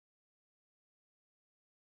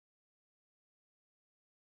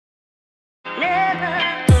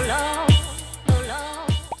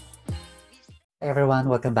Hey everyone,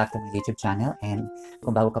 welcome back to my YouTube channel, and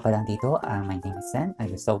kung bago ka pa lang dito, my name is Sen. I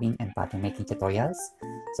do sewing and pattern making tutorials.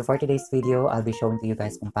 So for today's video, I'll be showing to you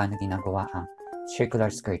guys kung paano ginagawa ang circular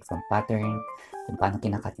skirt from pattern, kung paano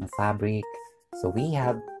kinakat yung fabric. So we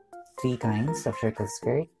have three kinds of circle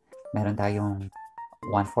skirt. Meron tayong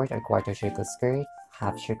 1/4 or quarter circle skirt,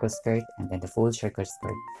 half circle skirt, and then the full circle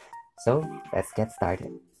skirt. So let's get started.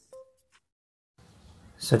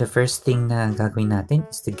 So the first thing na gagawin natin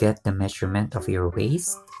is to get the measurement of your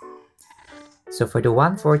waist. So for the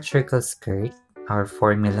 1/4 circle skirt, our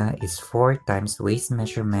formula is 4 times waist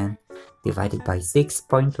measurement divided by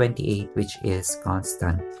 6.28, which is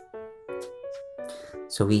constant.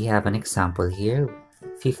 So we have an example here,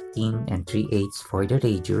 15 3/8 for the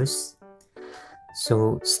radius.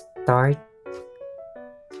 So start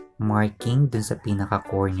marking dun sa pinaka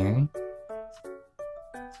corner.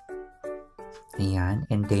 Ayan,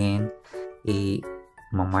 and then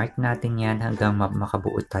i-mark natin yan hanggang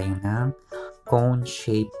makabuo tayo ng cone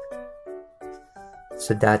shape.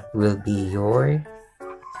 So that will be your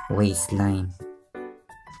waistline.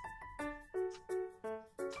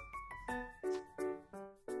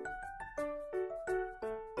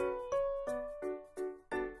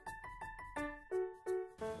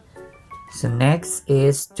 So next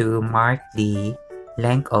is to mark the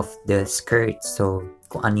length of the skirt. So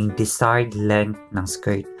kung anong desired length ng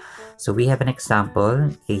skirt. So we have an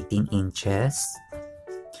example, 18 inches.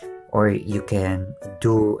 Or you can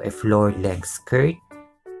do a floor length skirt.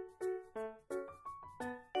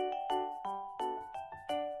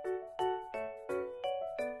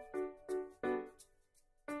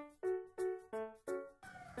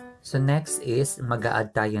 So next is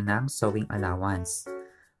mag-a-add tayo ng sewing allowance.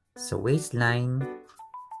 So waistline,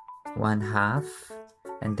 1/2,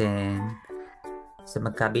 and then sa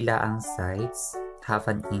magkabilaang sides,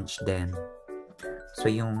 1/2 inch din.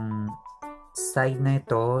 So yung side na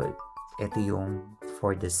ito yung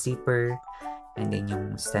for the zipper, and then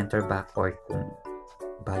yung center back, or kung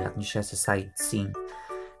balak nyo siya sa side seam,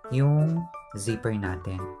 yung zipper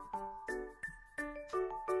natin.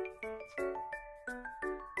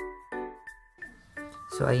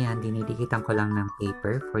 So ayan, dinidikitan ko lang ng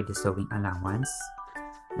paper for the sewing allowance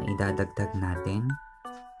na idadagdag natin.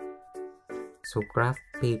 So craft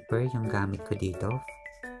paper yung gamit ko dito.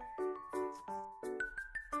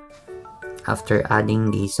 After adding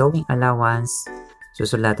the sewing allowance,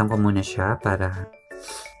 susulatan ko muna siya para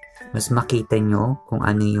mas makita nyo kung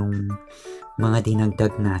ano yung mga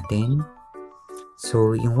dinagdag natin.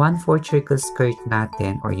 So yung 1/4 circle skirt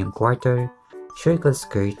natin or yung quarter circle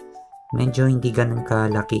skirt, medyo hindi ganun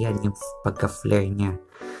kalakihan yung pagka-flare niya.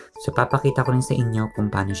 So papakita ko rin sa inyo kung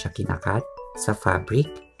paano siya kinakat sa fabric.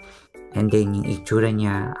 And then, yung itsura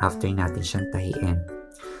niya after natin siyang tahiin.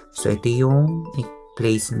 So, ito yung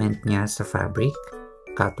placement niya sa fabric.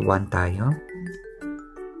 Cut 1 tayo.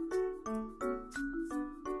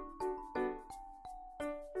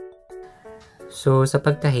 So, sa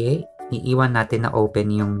pagtahi, iiwan natin na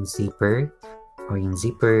open yung zipper or yung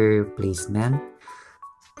zipper placement.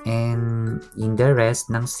 And in the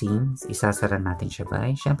rest ng seams, isasara natin siya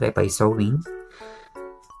syempre by sewing.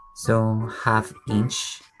 So, 1/2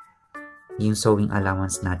 inch yung sewing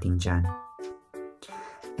allowance natin dyan.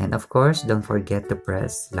 And of course, don't forget to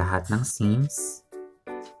press lahat ng seams.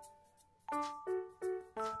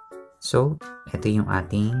 So, ito yung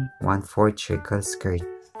ating 1/4 circle skirt.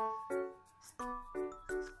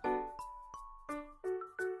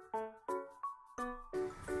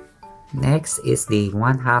 Next is the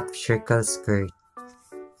 1/2 circle skirt.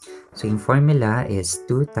 So, yung formula is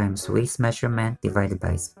 2 times waist measurement divided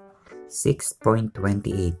by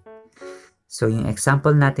 6.28. So, yung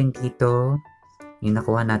example natin dito, yung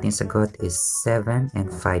nakuha natin sagot is 7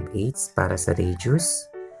 5/8 para sa radius.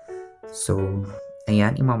 So,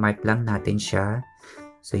 ayan, imamark lang natin siya.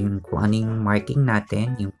 So, yung kung ano yung marking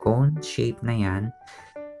natin, yung cone shape na yan,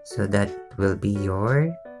 so that will be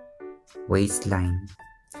your waistline.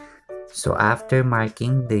 So, after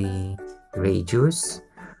marking the radius,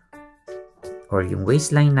 or yung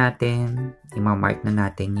waistline natin, imamark na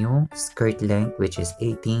natin yung skirt length, which is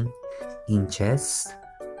 18 inches.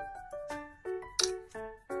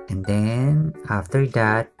 And then, after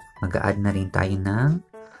that, mag-a-add na rin tayo ng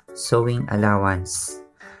sewing allowance.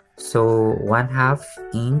 So, 1/2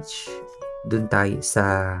 inch dun tayo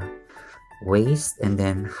sa waist, and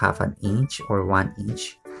then 1/2 inch or 1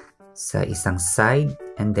 inch sa isang side,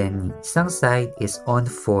 and then isang side is on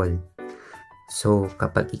fold. So,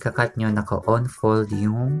 kapag ikakat nyo, naka-on fold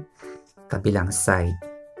yung kabilang side.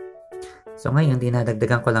 So, ngayon,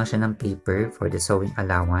 dinadagdagan ko lang siya ng paper for the sewing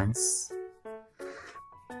allowance.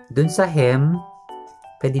 Dun sa hem,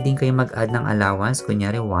 Pwede din kayo mag-add ng allowance,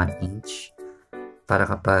 kunyari 1 inch. Para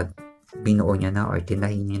kapag binuo nyo na or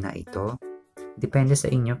tinahin nyo na ito, depende sa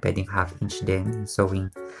inyo, pwedeng half inch din,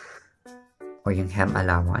 sewing or yung hem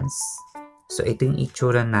allowance. So, ito yung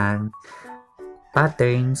itsura ng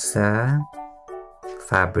pattern sa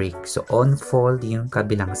fabric. So, on-fold yung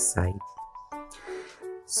kabilang side.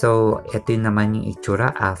 So, ito naman yung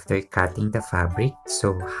itsura after cutting the fabric.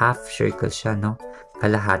 So, half circle siya, no?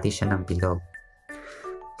 Kalahati siya ng bilog.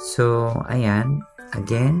 So, ayan.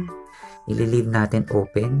 Again, ililive natin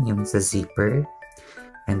open yung sa zipper.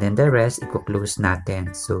 And then the rest, i-close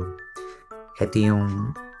natin. So, ito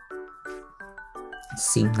yung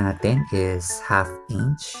seam natin is half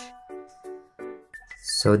inch.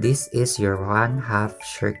 So, this is your 1/2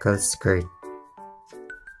 circle skirt.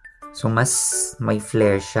 So, mas may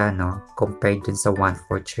flare siya, no? Compared dun sa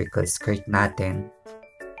 1/4 circle skirt natin.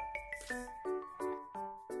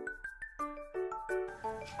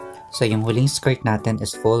 So, yung huling skirt natin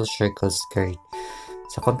is full circle skirt.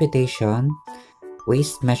 Sa computation,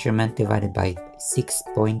 waist measurement divided by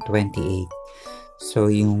 6.28. So,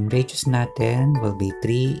 yung radius natin will be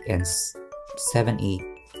 3 and 7/8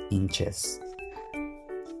 inches.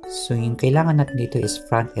 So, yung kailangan natin dito is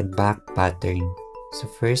front and back pattern. So,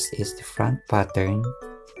 first is the front pattern.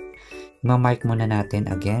 Ma-mark muna natin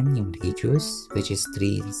again yung radius, which is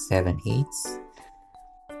 3 and 7/8.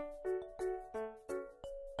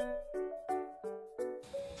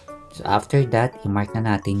 So, after that, i-mark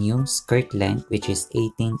na natin yung skirt length, which is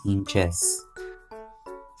 18 inches.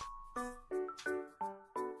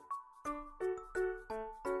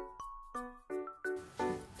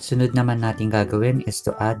 Sunod naman natin gagawin is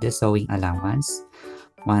to add the sewing allowance.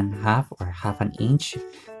 1/2 or half an inch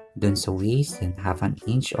dun sa waist and half an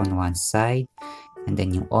inch on one side. And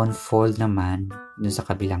then yung on-fold naman dun sa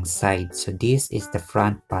kabilang side. So, this is the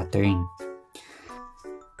front pattern.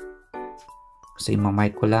 So,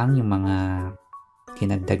 imamark ko lang yung mga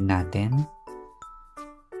tinagdag natin.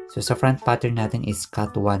 So, sa front pattern natin is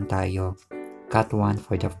cut 1 tayo. Cut 1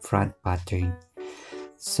 for the front pattern.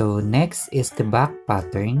 So, next is the back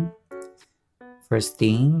pattern. First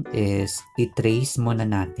thing is, i-trace muna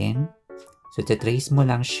natin. So, i-trace mo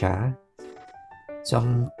lang siya. So,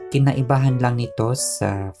 ang kinaibahan lang nito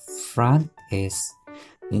sa front is,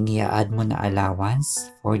 yung i-add mo na allowance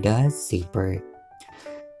for the zipper.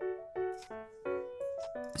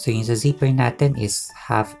 So, yung sa zipper natin is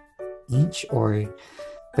half inch or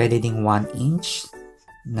pwede ding 1 inch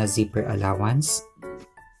na zipper allowance.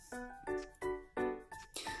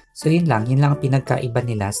 So, yun lang ang pinagkaiba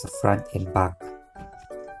nila sa front and back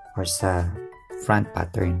or sa front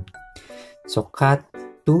pattern. So, cut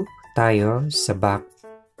 2 tayo sa back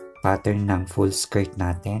pattern ng full skirt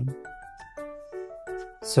natin.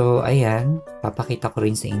 So, ayan, papakita ko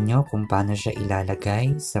rin sa inyo kung paano siya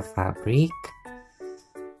ilalagay sa fabric.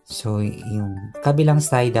 So, yung kabilang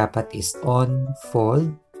side dapat is on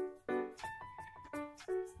fold.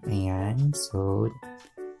 Ayan, so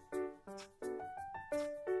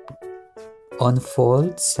on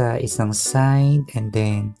fold sa isang side, and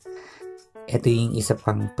then ito yung isa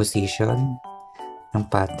pang position ng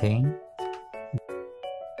pattern.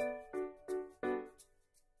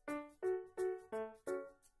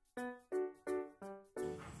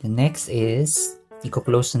 The next is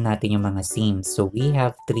i-close na natin yung mga seams. So, we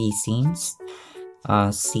have 3 seams.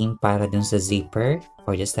 Seam para dun sa zipper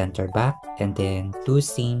for the center back, and then 2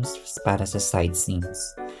 seams para sa side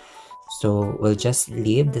seams. So, we'll just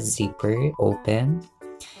leave the zipper open,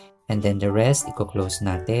 and then the rest i-close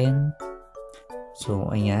natin.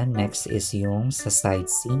 So, ayan, next is yung sa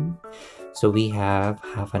side seam. So, we have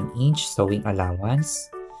half an inch sewing allowance,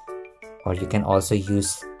 or you can also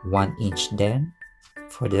use 1 inch then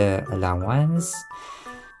for the allowance.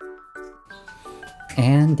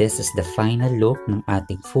 And this is the final look ng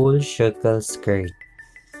ating full circle skirt.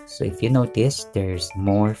 So, if you notice, there's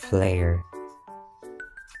more flare.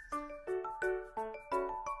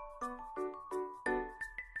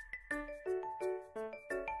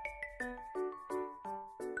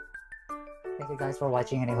 Thank you guys for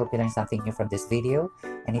watching, and I hope you learned something new from this video.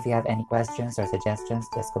 And if you have any questions or suggestions,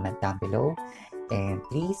 just comment down below. And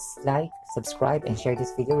please like, subscribe, and share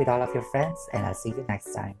this video with all of your friends. And I'll see you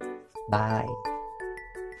next time. Bye!